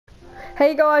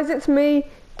Hey guys, it's me,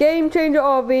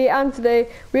 GameChangerRV, and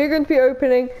today we are going to be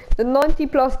opening the 90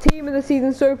 plus team of the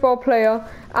season so far player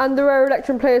and the rare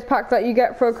election players pack that you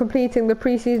get for completing the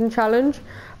pre-season challenge.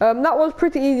 That was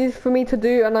pretty easy for me to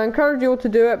do, and I encourage you all to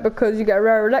do it because you get a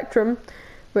rare electrum,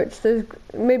 which is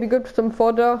maybe good for some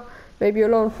fodder, maybe a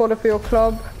loan fodder for your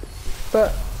club,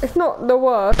 but it's not the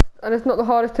worst and it's not the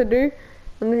hardest to do,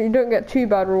 and you don't get too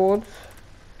bad rewards.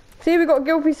 See, we got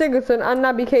Gylfi Sigurdsson and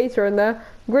Naby Keita in there.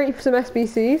 Great for some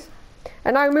SBCs.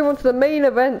 And now we move on to the main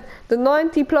event, the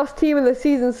 90 plus team of the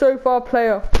season so far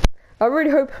player. I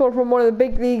really hope it's one from one of the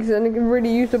big leagues and it can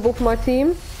really usable for my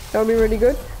team. That would be really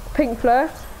good. Pink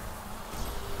Flare.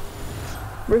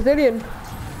 Brazilian.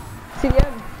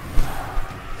 CDM.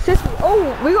 City.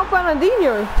 Oh, we got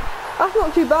Fernandinho. That's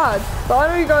not too bad. But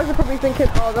I know you guys are probably thinking,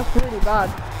 oh, that's really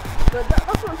bad. But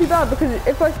that's not too bad because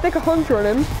if I stick a hunter on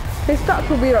him, his stats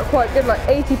will be like quite good, like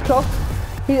 80 plus.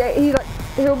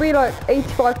 He'll be like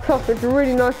 85 plus, which is a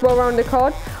really nice, well-rounded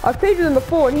card. I've played with him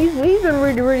before, and he's been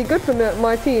really good for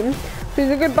my team. So he's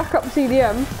a good backup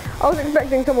CDM. I was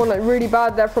expecting someone like really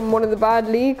bad there from one of the bad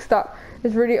leagues that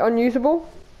is really unusable.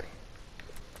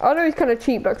 I know he's kind of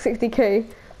cheap, like 60k,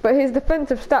 but his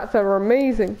defensive stats are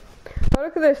amazing. Now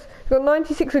look at this. He's got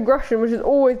 96 aggression, which is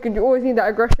always good. You always need that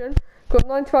aggression. He's got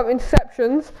 95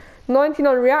 interceptions,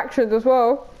 99 reactions as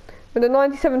well. With a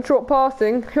 97 short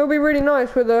passing, he'll be really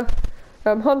nice with a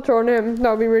hunter on him.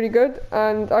 That'll be really good,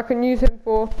 and I can use him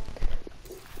for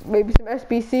maybe some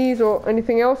SBCs or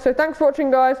anything else. So thanks for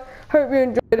watching, guys. Hope you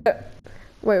enjoyed it.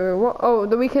 Wait, what? Oh,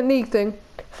 the weekend league thing.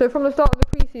 So from the start of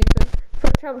the preseason,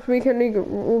 for Champs Weekend League,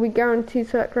 will be guaranteed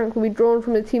select rank will be drawn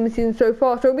from the team of the season so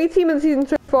far. So it'll be team of the season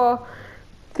so far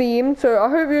theme. So I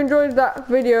hope you enjoyed that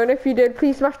video, and if you did,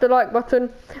 please smash the like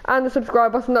button and the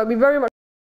subscribe button. That would be very much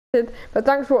appreciated. But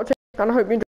thanks for watching, and I hope you enjoyed.